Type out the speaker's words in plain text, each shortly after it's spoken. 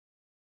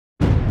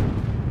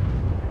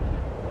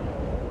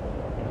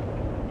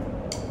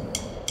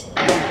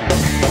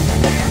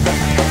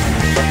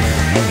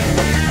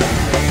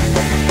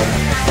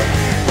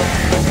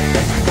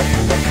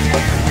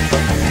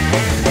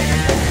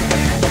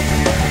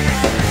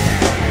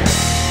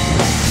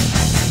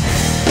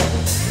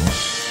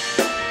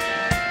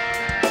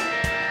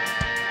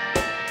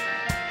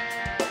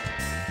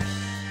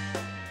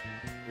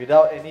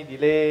without any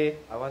delay,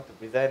 I want to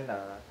present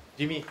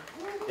Jimmy.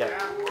 Yeah.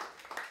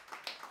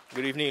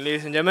 Good evening,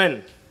 ladies and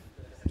gentlemen.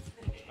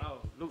 Oh,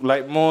 look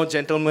like more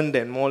gentlemen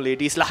than more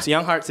ladies.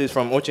 Young Hearts is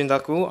from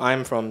Ochintaku.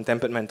 I'm from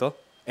Tempered Mental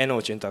and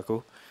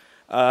Ochintaku.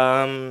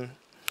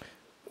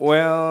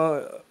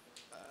 Well,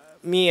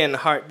 me and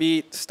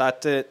Heartbeat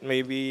started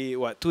maybe,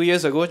 2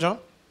 years ago, John?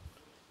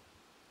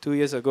 2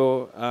 years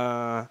ago.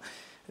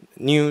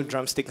 New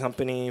drumstick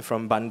company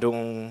from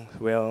Bandung.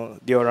 Well,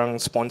 diorang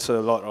sponsor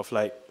a lot of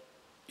like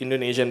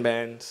Indonesian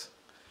bands.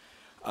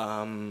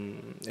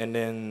 And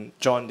then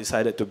John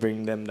decided to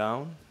bring them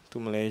down to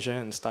Malaysia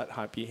and start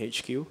Heartbeat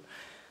HQ.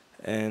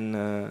 And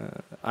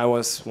I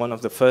was one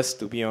of the first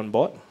to be on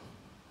board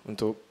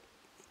untuk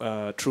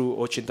through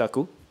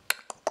Ochintaku.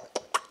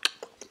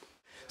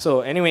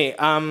 So anyway,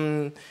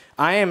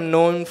 I am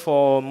known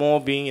for more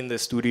being in the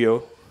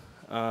studio,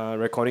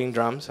 recording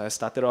drums. I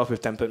started off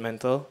with Tempered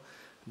Mental,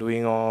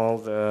 doing all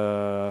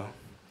the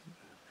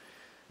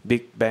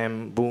big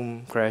bam,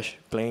 boom, crash,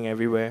 playing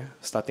everywhere,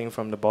 starting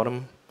from the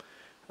bottom,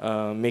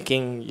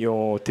 making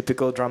your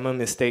typical drummer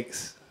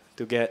mistakes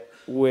to get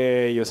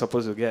where you're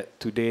supposed to get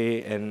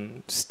today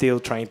and still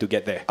trying to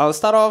get there. I'll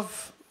start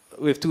off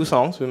with 2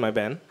 songs with my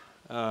band,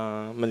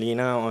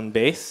 Melina on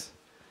bass,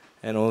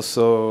 and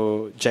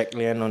also Jack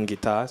Lian on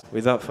guitars.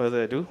 Without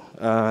further ado,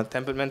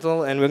 Tempered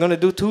Mental, and we're going to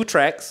do 2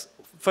 tracks.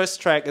 First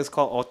track is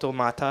called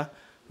Automata,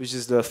 which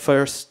is the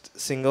first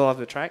single of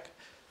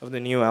the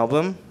new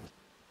album.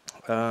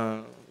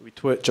 We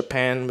toured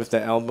Japan with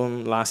the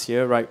album last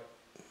year, right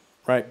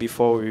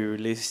before we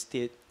released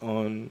it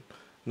on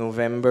end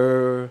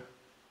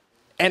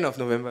of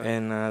November.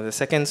 And the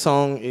second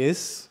song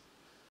is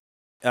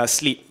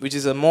Sleep, which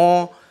is a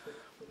more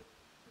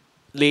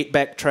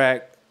laid-back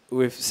track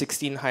with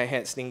 16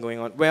 hi-hats thing going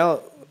on.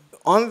 Well,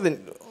 on the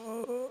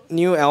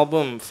new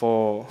album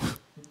for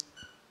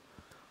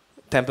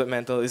Tempered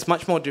Mental, it's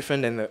much more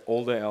different than the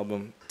older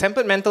album.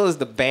 Tempered Mental is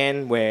the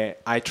band where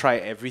I try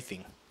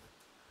everything.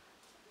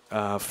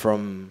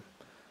 From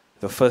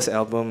the first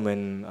album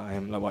when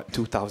I'm like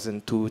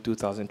 2002,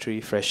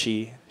 2003,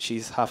 freshie.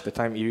 She's half the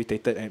time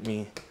irritated at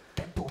me.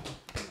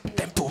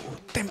 Tempo.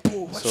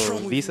 What's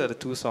wrong with these are the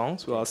 2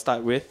 songs. Well, I'll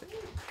start with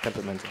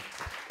Tempered Mental.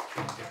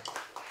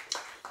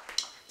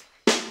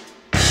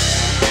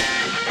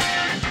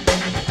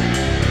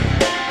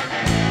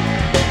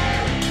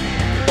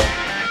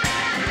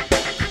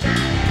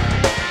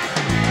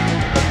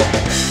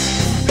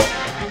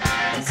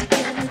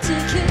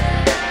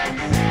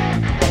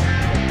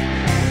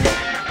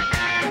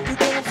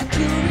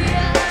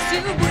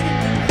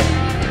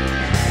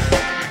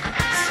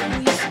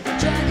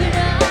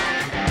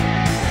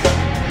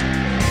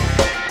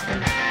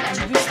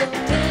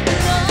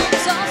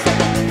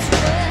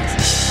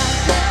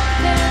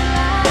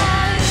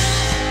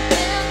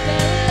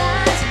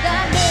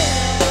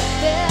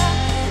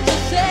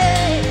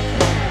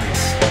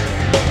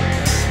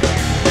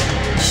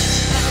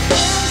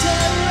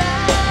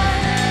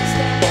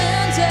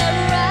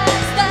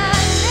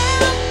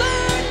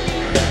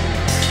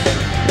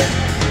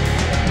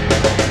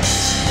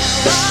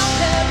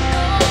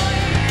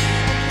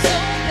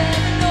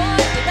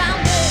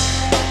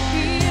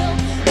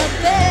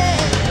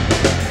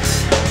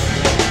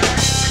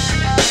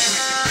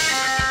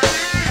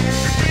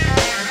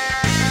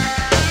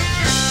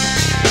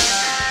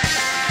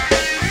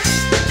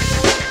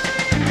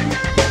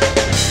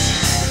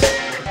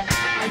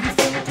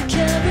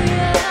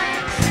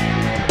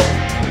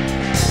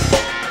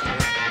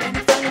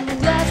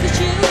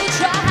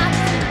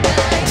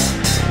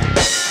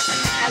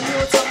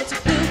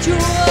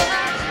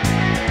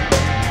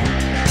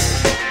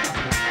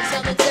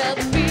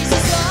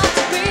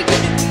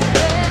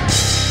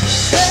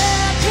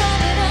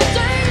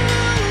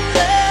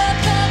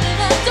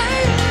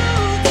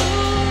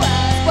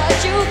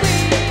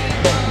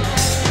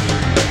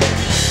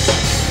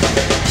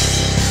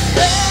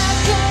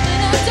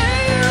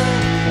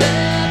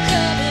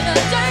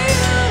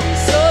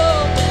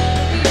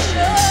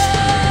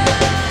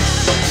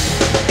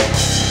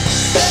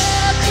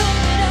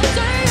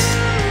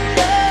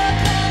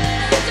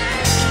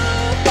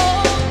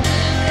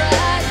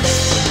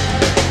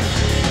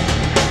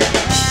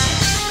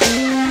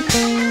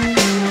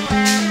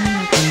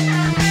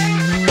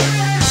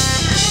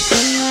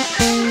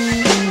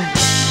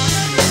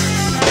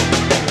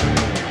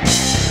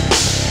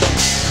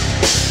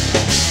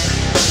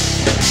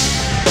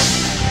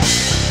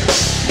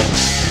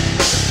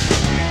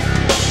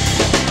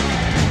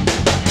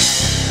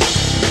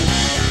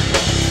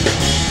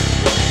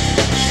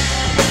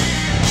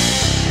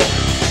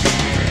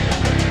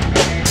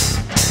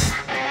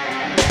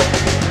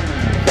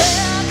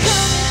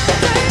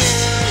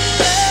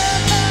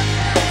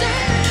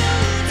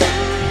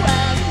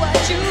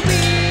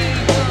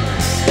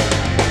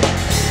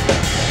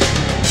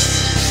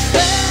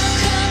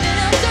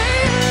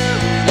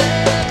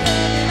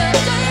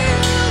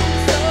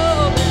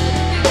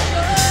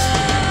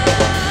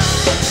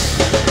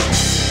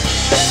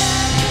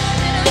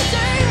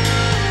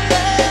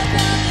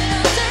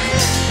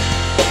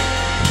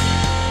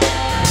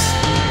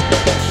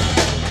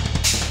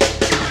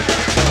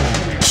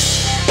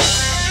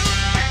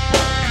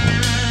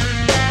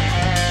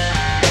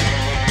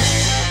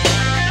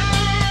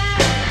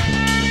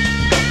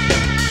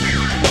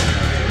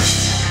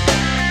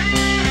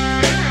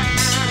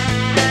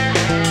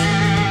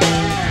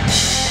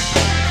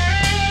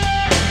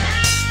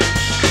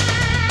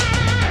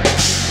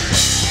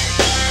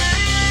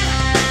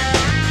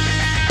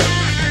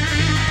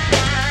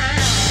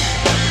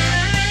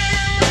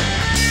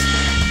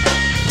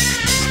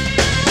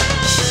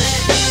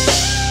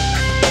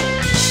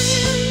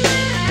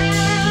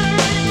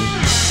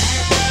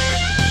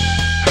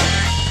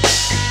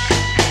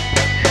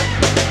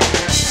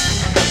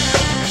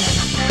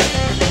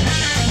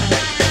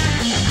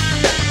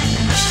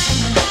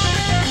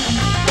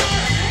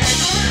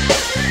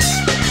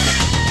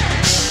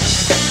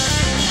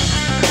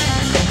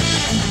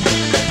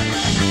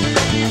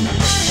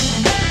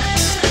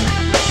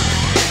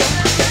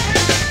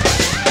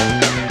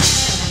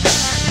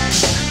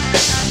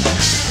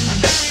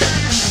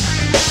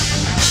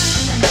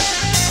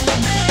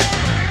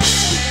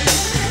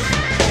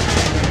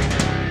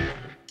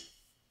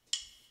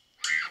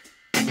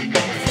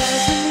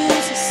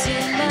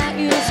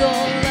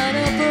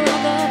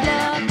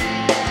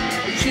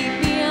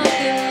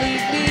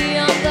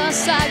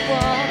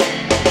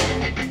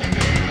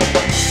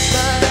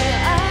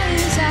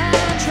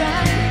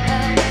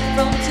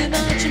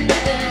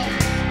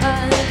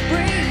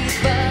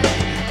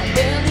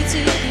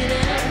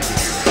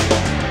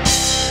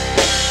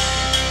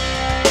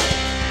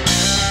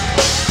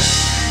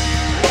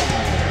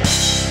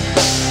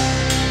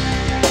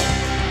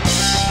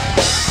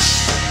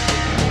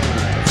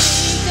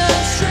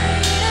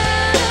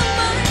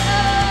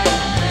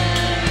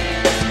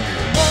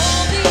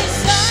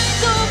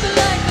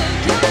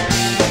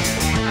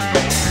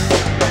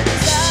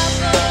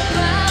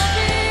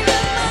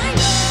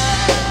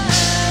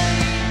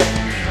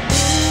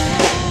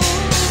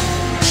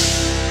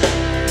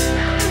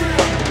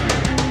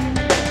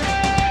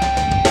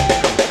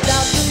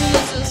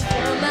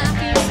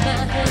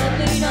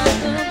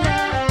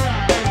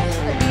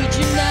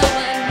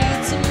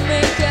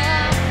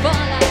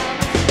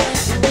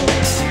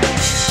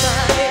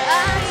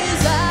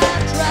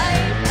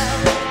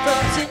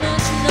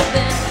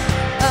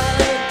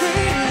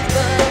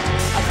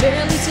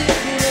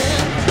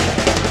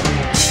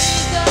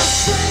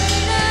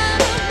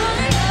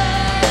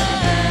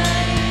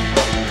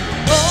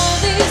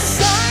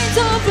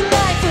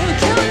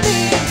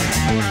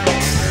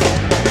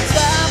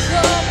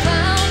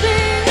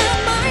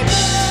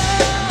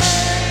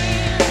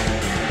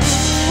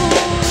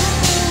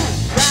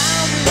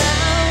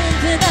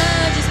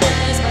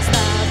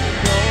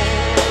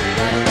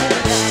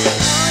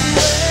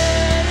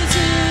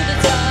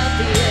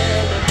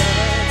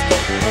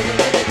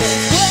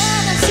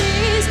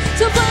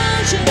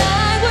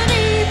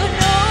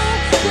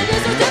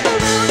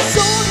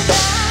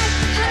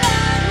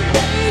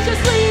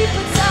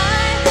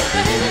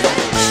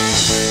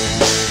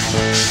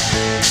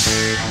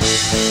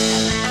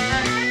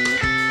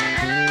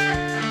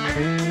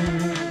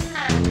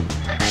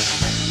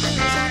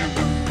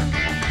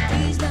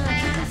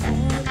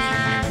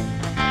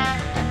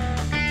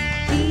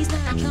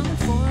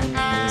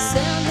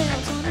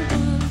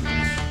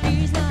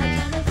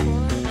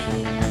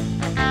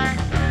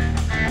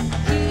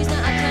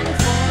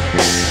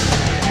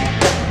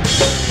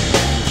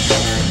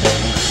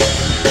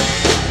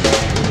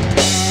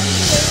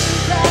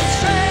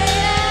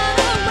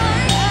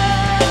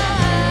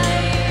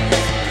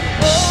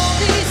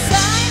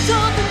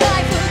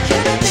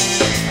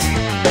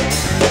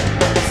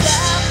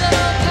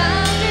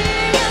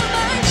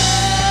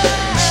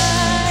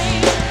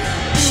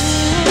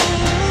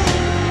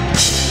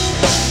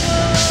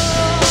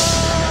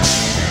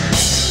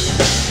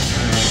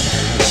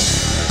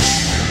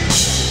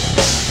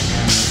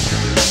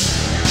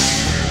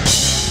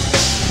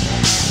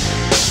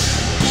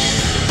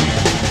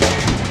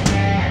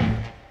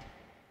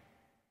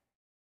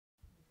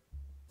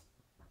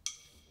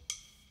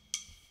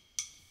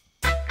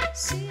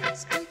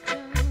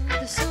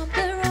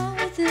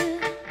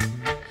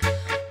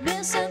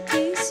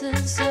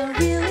 roses are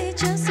really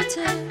just a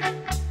tip.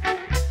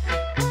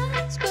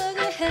 Iceberg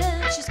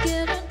ahead, she's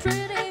getting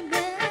pretty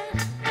mad.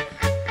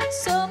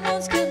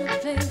 Someone's gonna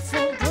pay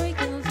for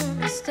breaking the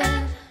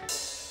thermostat.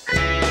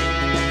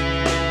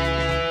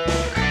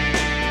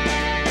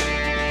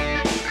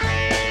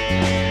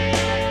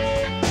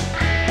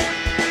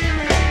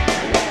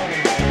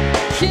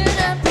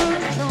 Kidnapper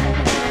alone,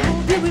 I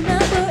hope you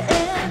remember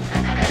it.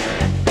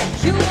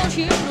 You won't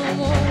hear no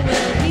more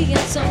when he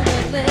gets on the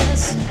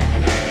list.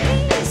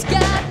 He's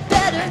got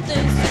better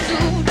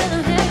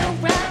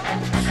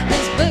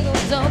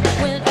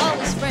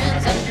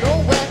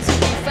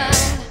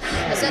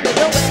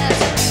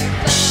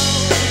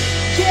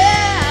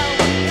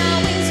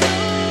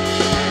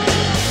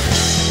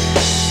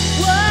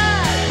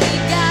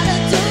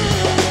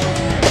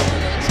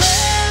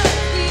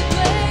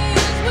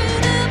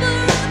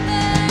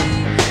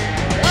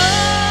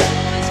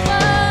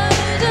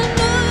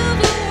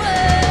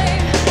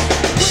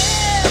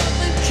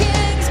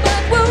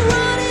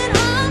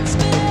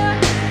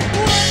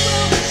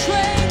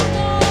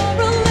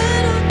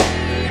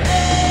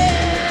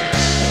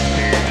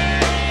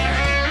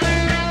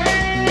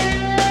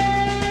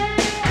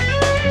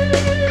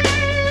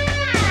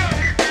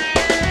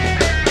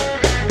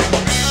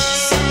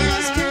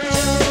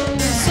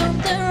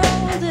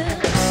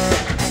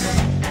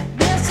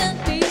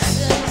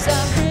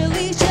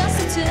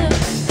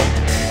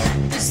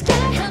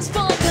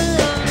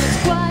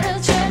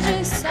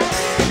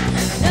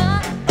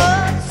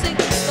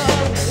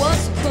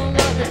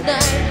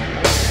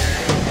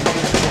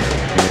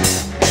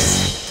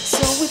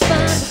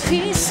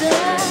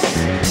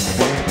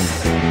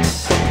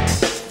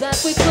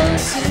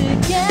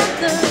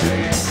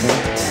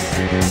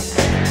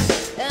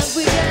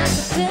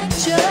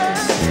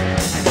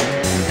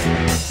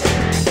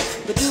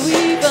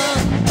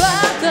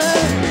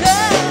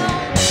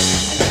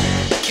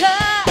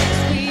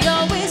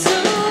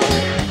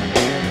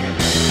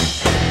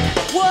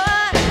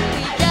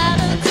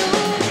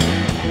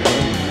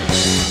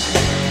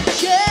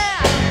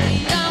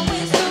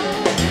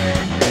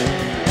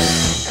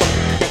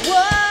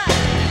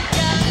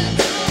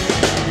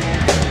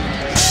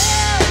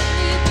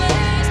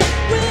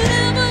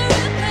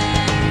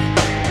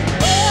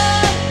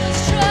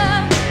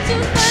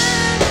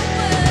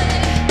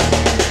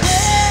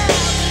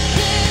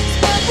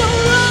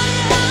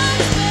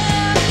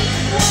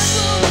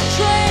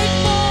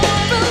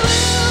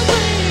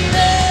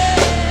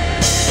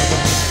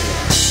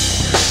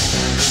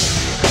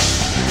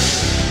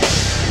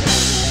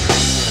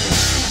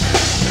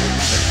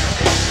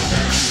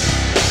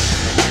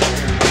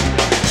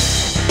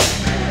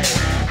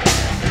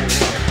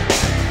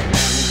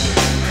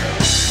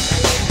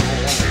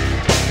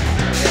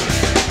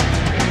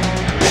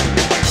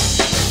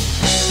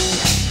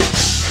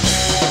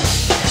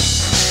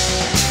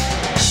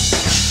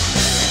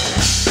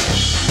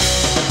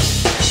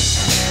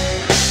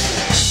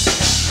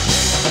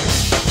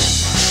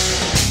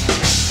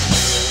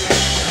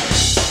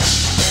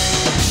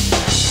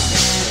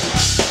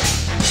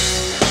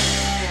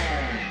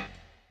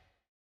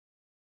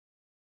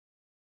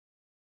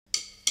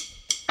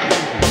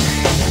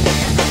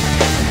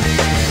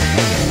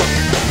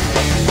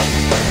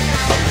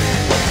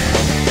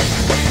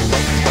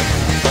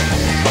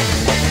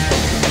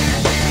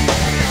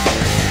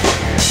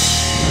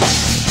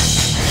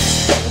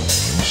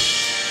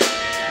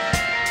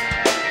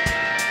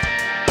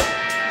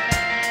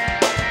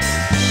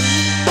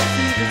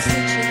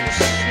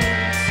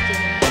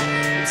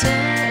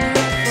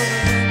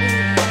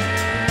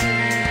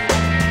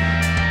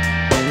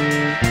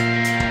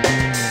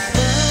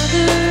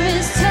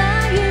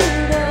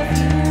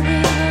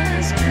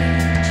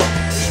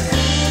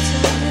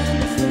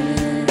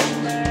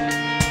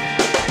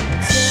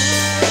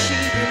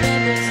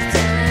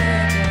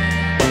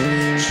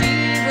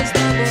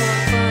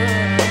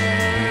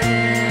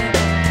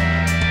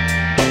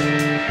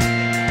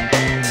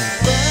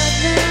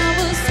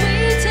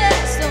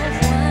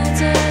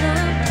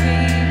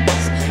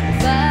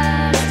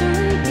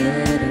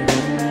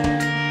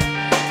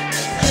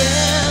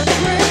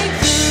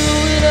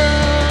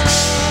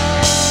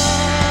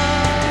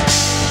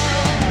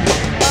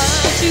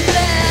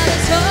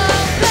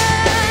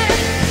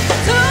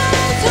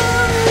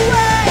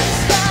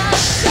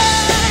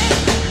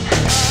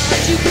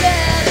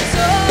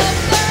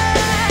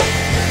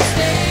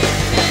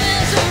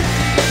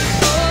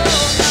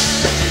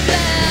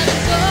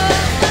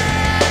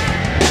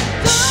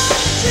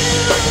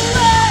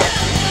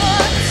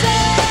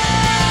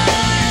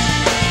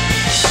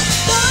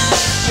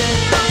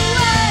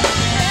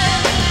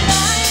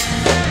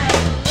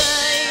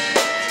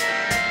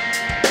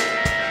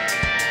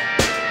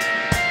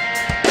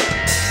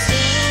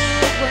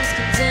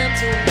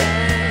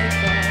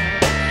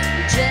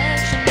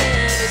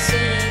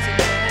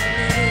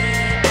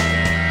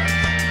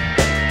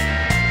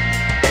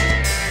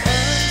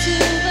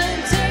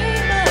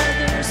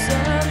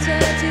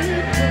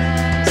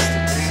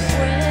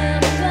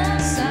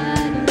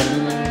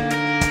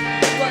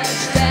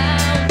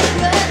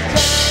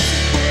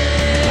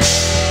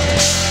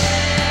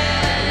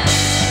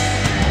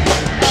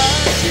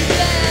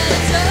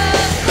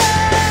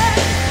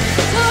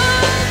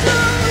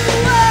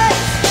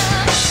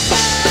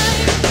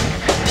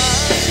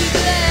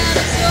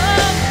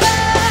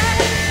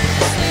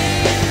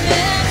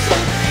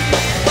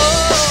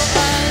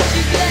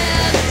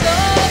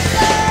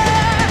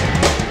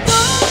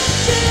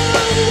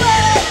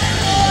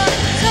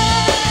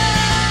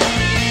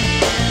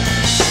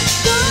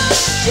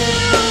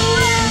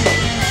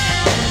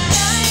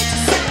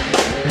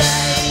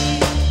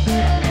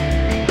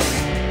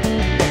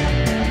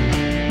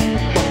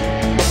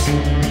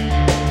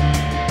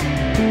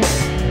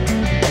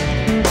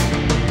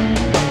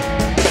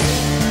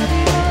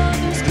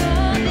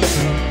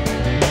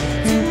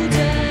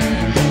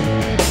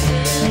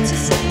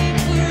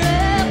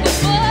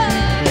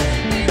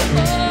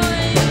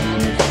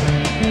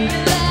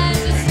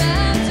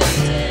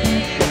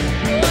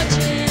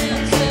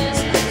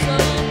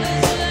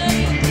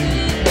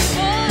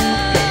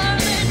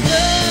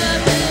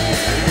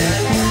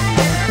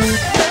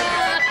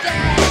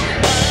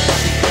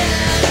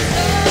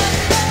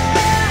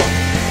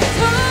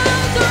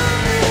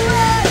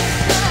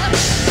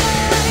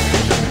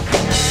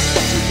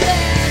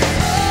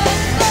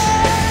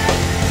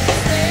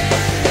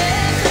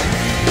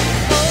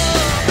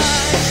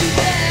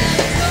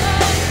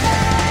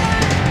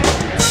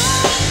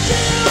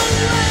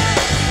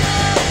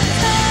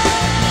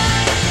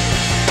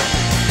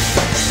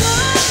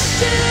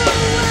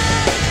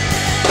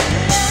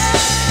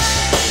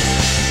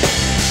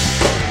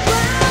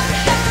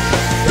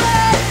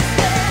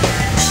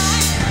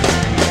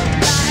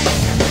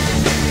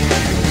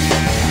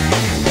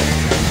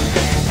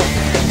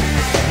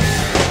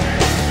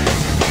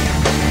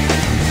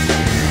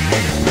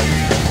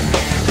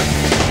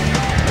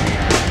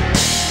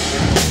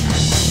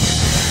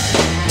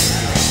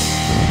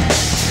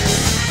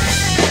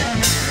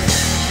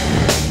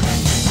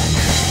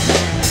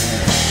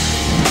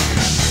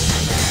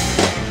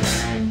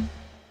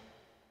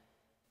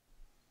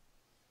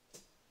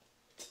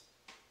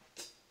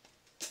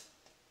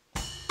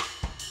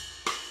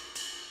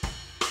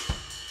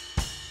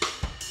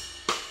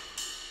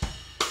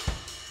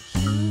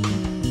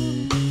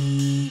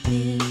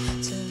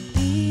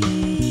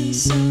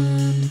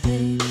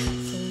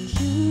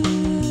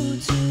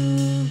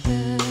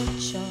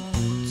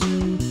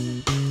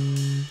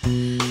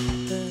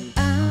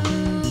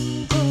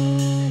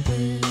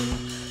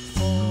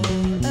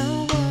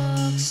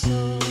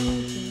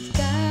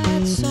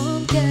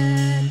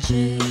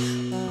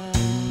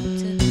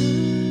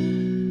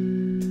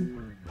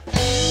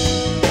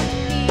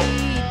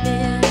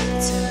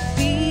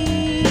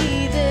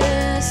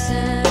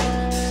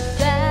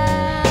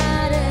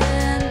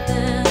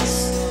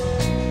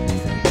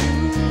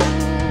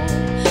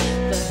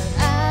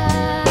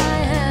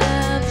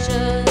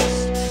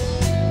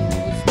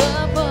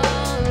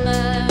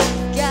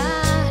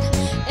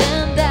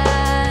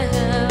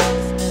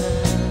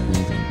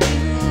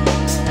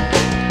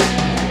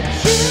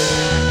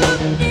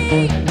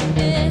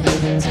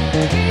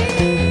Thank you.